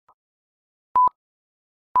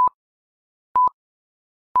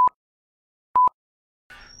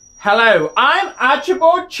Hello, I'm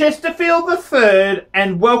Archibald Chesterfield III,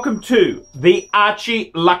 and welcome to the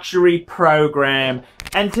Archie Luxury program.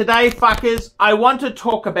 And today, fuckers, I want to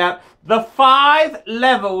talk about the 5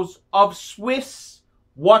 levels of Swiss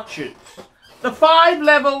watches. The 5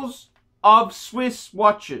 levels of Swiss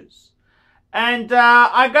watches. And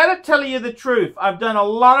I gotta tell you the truth, I've done a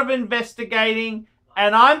lot of investigating,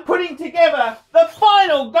 and I'm putting together the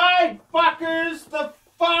final guide, fuckers, the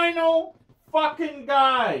final fucking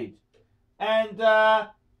guide. And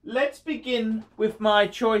let's begin with my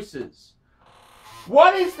choices.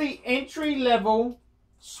 What is the entry-level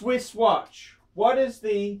Swiss watch? What is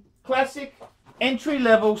the classic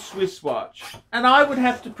entry-level Swiss watch? And I would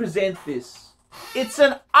have to present this. It's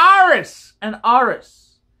an Archie,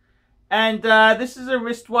 and this is a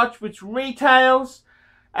wristwatch which retails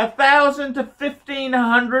 $1,000 to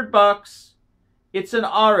 $1,500. It's an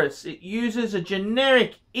Archie. It uses a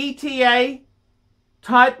generic ETA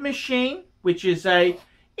type machine, which is ETA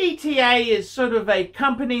is sort of a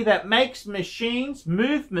company that makes machines,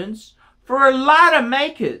 movements for a lot of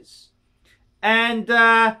makers. And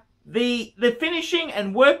the finishing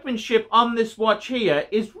and workmanship on this watch here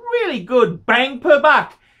is really good, bang per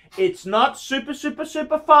buck. It's not super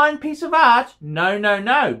fine piece of art,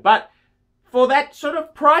 no. But for that sort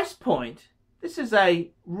of price point, this is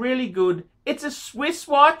a really good, it's a Swiss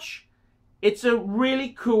watch. It's a really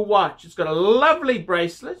cool watch. It's got a lovely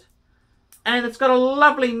bracelet, and it's got a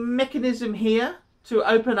lovely mechanism here to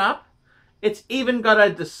open up. It's even got a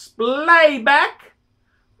display back,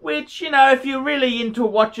 which, you know, if you're really into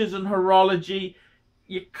watches and horology,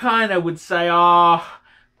 you kind of would say, oh,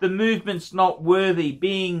 the movement's not worthy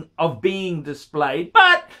of being displayed.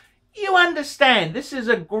 But you understand, this is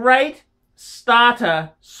a great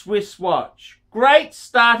starter Swiss watch. Great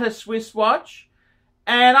starter Swiss watch.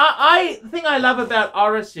 And the thing I love about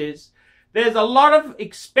Archie is there's a lot of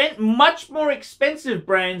much more expensive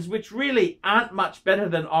brands which really aren't much better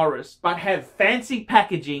than Archie, but have fancy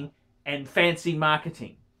packaging and fancy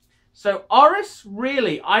marketing. So Archie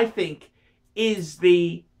really, I think, is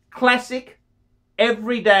the classic,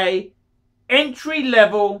 everyday,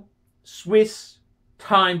 entry-level Swiss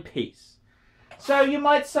timepiece. So you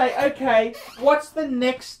might say, okay, what's the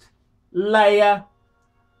next layer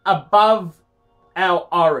above our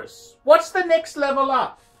Archie? What's the next level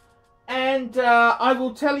up? And I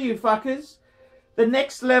will tell you, fuckers, the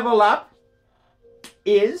next level up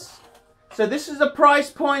is, so this is a price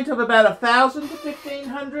point of about $1,000 to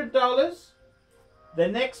 $1,500. The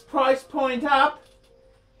next price point up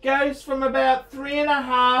goes from about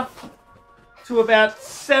 $3,500 to about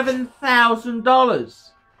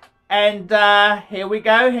 $7,000. And here we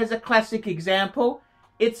go. Here's a classic example.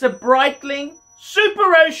 It's a Breitling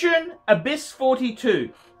Super Ocean Abyss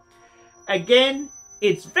 42. Again,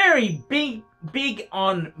 it's very big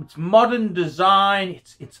on its modern design,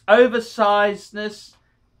 its oversizedness,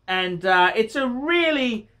 and it's a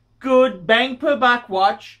really good bang per buck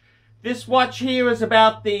watch. This watch here is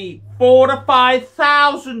about the $4,000 to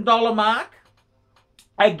 $5,000 mark.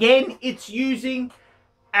 Again, it's using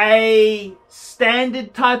a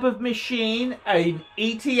standard type of machine, an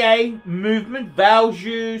ETA movement,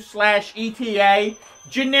 Valjoux/ETA,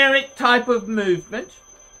 generic type of movement.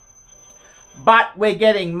 But we're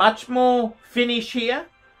getting much more finish here.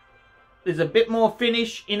 There's a bit more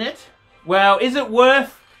finish in it. Well, is it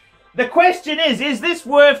worth? The question is this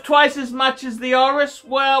worth twice as much as the Archie?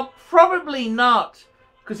 Well, probably not,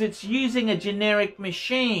 because it's using a generic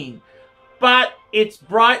machine. But it's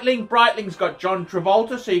Breitling. Breitling's got John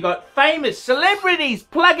Travolta, so you got famous celebrities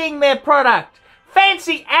plugging their product.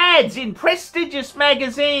 Fancy ads in prestigious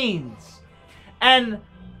magazines. And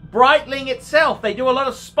Breitling itself, they do a lot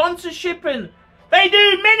of sponsorship, and they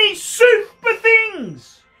do many super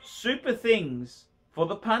things. Super things for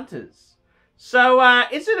the punters. So,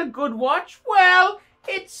 is it a good watch? Well,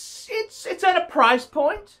 it's at a price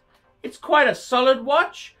point. It's quite a solid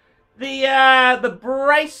watch. The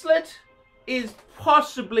bracelet is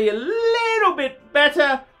possibly a little bit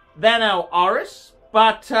better than our Archie,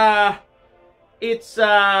 but it's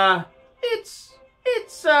not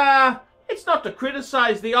to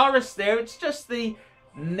criticize the Archie there. It's just the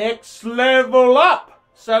next level up.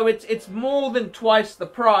 So it's more than twice the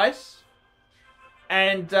price,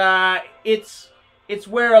 and it's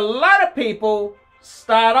where a lot of people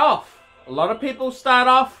start off.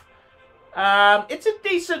 It's a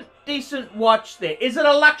decent watch there. Is it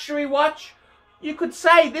a luxury watch? You could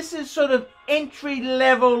say this is sort of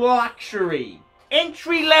entry-level luxury.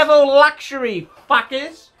 Entry-level luxury,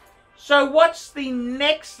 fuckers. So what's the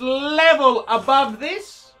next level above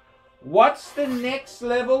this? What's the next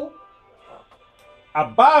level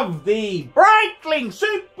above the Breitling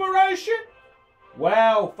Super Ocean,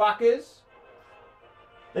 well, fuckers,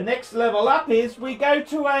 the next level up is we go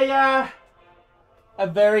to a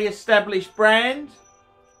very established brand,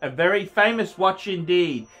 a very famous watch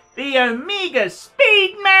indeed, the Omega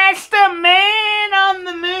Speedmaster Man on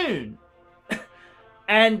the Moon.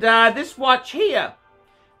 And this watch here,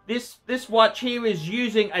 this watch here is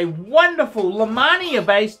using a wonderful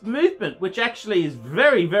OMMANEY-based movement, which actually is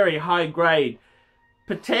very, very high grade.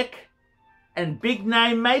 Patek and big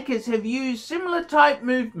name makers have used similar type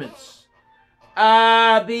movements.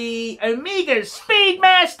 The Omega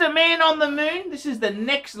Speedmaster Man on the Moon, this is the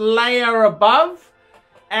next layer above,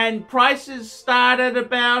 and prices start at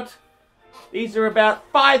about, these are about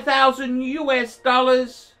 5,000 US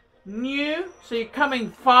dollars new, so you're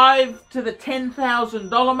coming 5 to the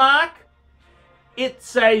 $10,000 mark.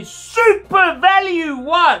 It's a super value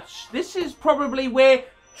watch. This is probably where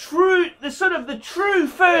the true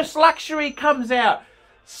first luxury comes out.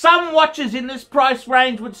 Some watches in this price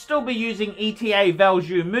range would still be using ETA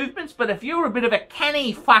value movements, but if you're a bit of a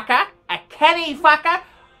canny fucker,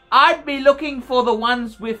 I'd be looking for the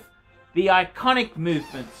ones with the iconic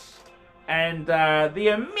movements. And the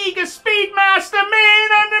Omega Speedmaster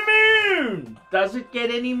Man on the Moon. Does it get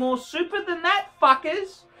any more super than that,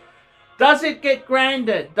 fuckers? Does it get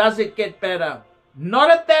grander? Does it get better?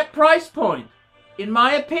 Not at that price point. In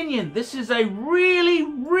my opinion, this is a really,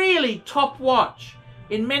 really top watch.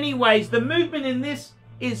 In many ways, the movement in this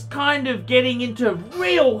is kind of getting into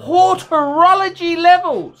real horology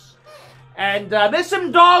levels. And there's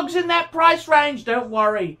some dogs in that price range, don't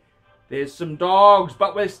worry. There's some dogs,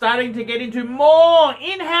 but we're starting to get into more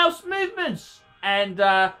in-house movements. And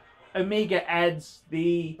Omega adds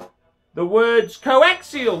the words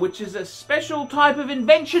coaxial, which is a special type of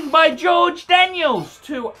invention by George Daniels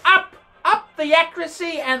to up the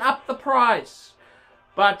accuracy and up the price.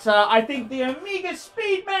 But I think the Omega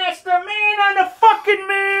Speedmaster Man on the fucking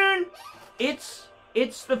moon, it's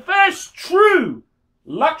the first true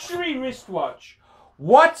luxury wristwatch.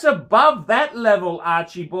 What's above that level,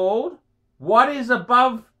 Archibald? What is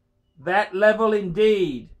above that level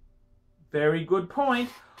indeed? Very good point.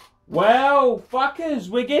 Well, fuckers,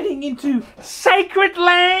 we're getting into sacred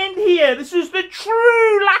land here. This is the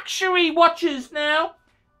true luxury watches now.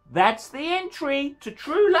 That's the entry to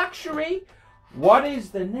true luxury. What is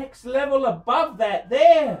the next level above that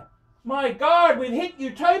there? My God, we've hit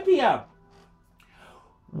utopia.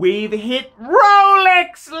 We've hit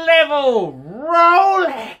Rolex level.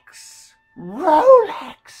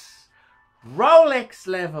 Rolex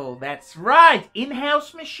level. That's right.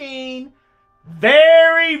 In-house machine.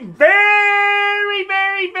 Very, very,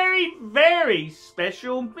 very, very, very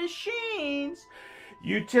special machines.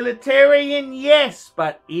 Utilitarian, yes,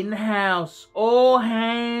 but in-house, all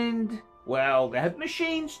hand. Well, they have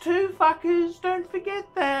machines too, fuckers. Don't forget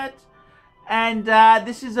that. And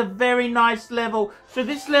this is a very nice level. So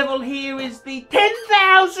this level here is the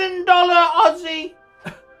 $10,000 Aussie.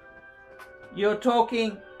 You're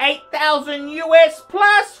talking 8,000 US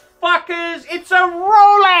plus, fuckers. It's a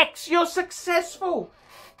Rolex. You're successful.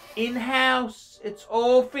 In-house. It's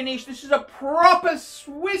all finished. This is a proper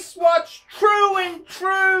Swiss watch. True and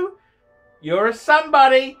true. You're a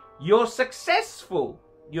somebody. You're successful.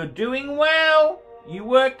 You're doing well. You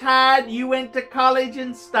worked hard. You went to college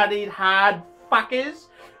and studied hard, fuckers.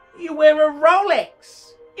 You wear a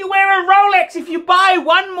Rolex. You wear a Rolex. If you buy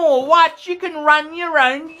one more watch, you can run your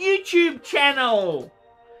own YouTube channel.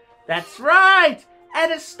 That's right.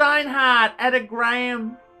 Add a Steinhardt, add a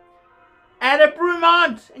Graham, add a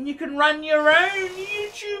Brumont, and you can run your own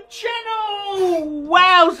YouTube channel.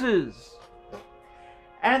 Wowzers.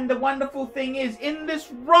 And the wonderful thing is, in this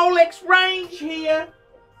Rolex range here,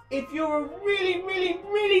 if you're a really, really,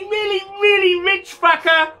 really, really, really rich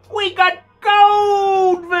fucker, we got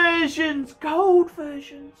gold versions,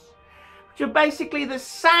 which are basically the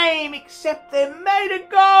same, except they're made of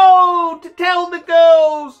gold to tell the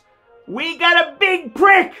girls, we got a big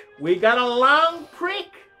prick, we got a long prick,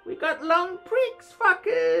 we got long pricks,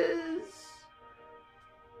 fuckers.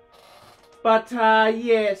 But,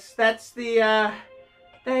 yes, that's the,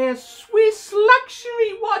 they are Swiss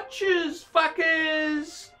luxury watches,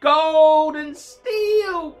 fuckers. Gold and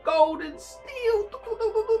steel. Gold and steel.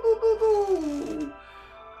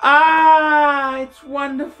 Ah, it's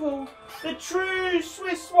wonderful. The true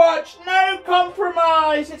Swiss watch. No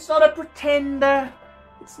compromise. It's not a pretender.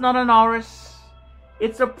 It's not an Oris.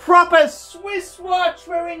 It's a proper Swiss watch.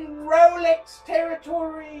 We're in Rolex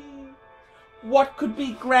territory. What could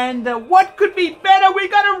be grander? What could be better? We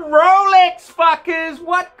got a Rolex, fuckers.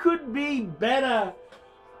 What could be better?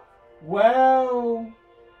 Well,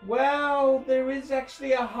 Well, there is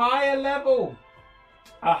actually a higher level.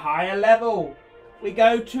 A higher level. We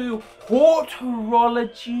go to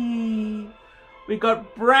horology. We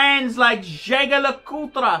got brands like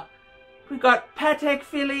ArchieLuxury. We got Patek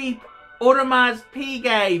Philippe, Audemars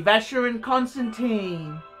Piguet, Vacher and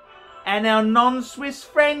Constantine. And our non-Swiss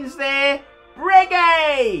friends there,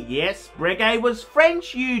 Breguet. Yes, Breguet was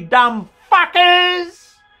French, you dumb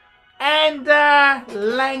fuckers. And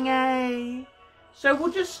Lange. So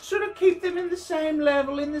we'll just sort of keep them in the same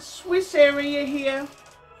level in the Swiss area here.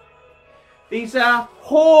 These are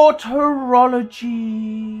horology.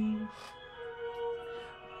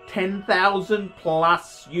 10,000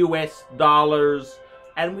 plus US dollars.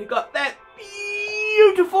 And we got that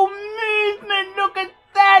beautiful movement. Look at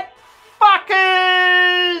that,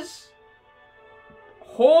 fuckers.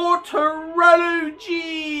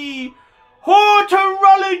 Horology.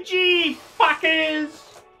 Horology, fuckers.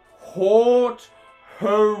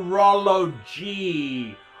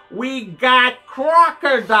 Horology. We got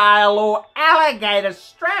crocodile or alligator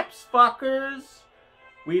straps, fuckers.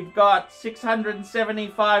 We've got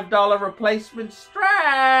 $675 replacement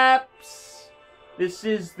straps. This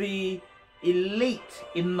is the elite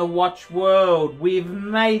in the watch world. We've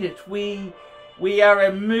made it. We are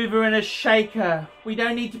a mover and a shaker. We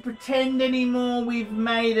don't need to pretend anymore. We've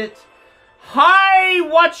made it. High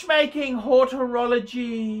watchmaking,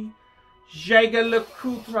 horology,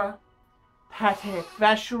 ArchieLuxury, Patek,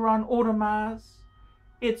 Vacheron, Audemars.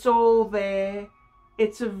 It's all there.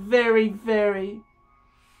 It's a very, very...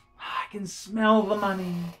 I can smell the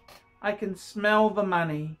money. I can smell the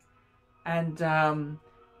money. And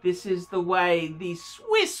this is the way the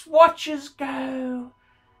Swiss watches go.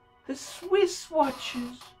 The Swiss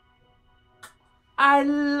watches. I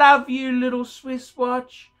love you, little Swiss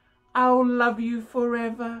watch. I'll love you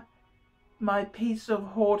forever. My piece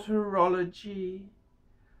of horology.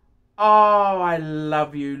 Oh, I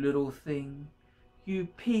love you, little thing. You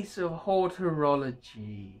piece of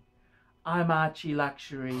horology. I'm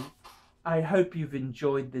ArchieLuxury. I hope you've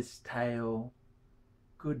enjoyed this tale.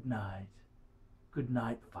 Good night. Good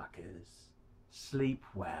night, fuckers. Sleep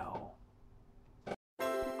well.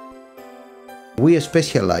 We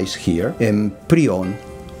specialize here in pre-owned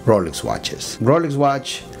Rolex watches. Rolex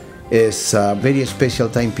watch is a very special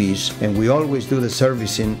timepiece, and we always do the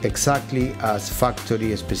servicing exactly as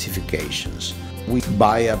factory specifications. We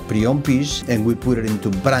buy a pre-owned piece and we put it into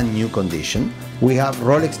brand new condition. We have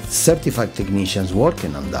Rolex certified technicians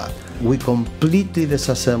working on that. We completely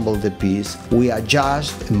disassemble the piece. We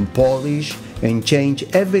adjust and polish and change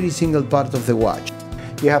every single part of the watch.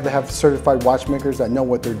 You have to have certified watchmakers that know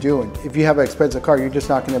what they're doing. If you have an expensive car, you're just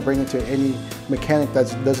not going to bring it to any mechanic that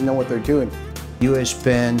doesn't know what they're doing. You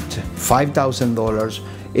spend $5,000,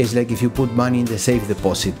 it's like if you put money in the safe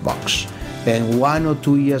deposit box. And 1 or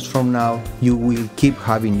 2 years from now, you will keep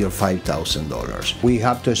having your $5,000. We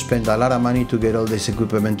have to spend a lot of money to get all this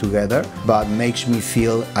equipment together, but makes me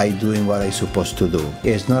feel I'm doing what I'm supposed to do.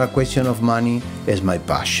 It's not a question of money, it's my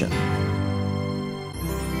passion.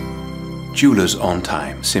 Jewelers on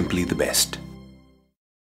time, simply the best.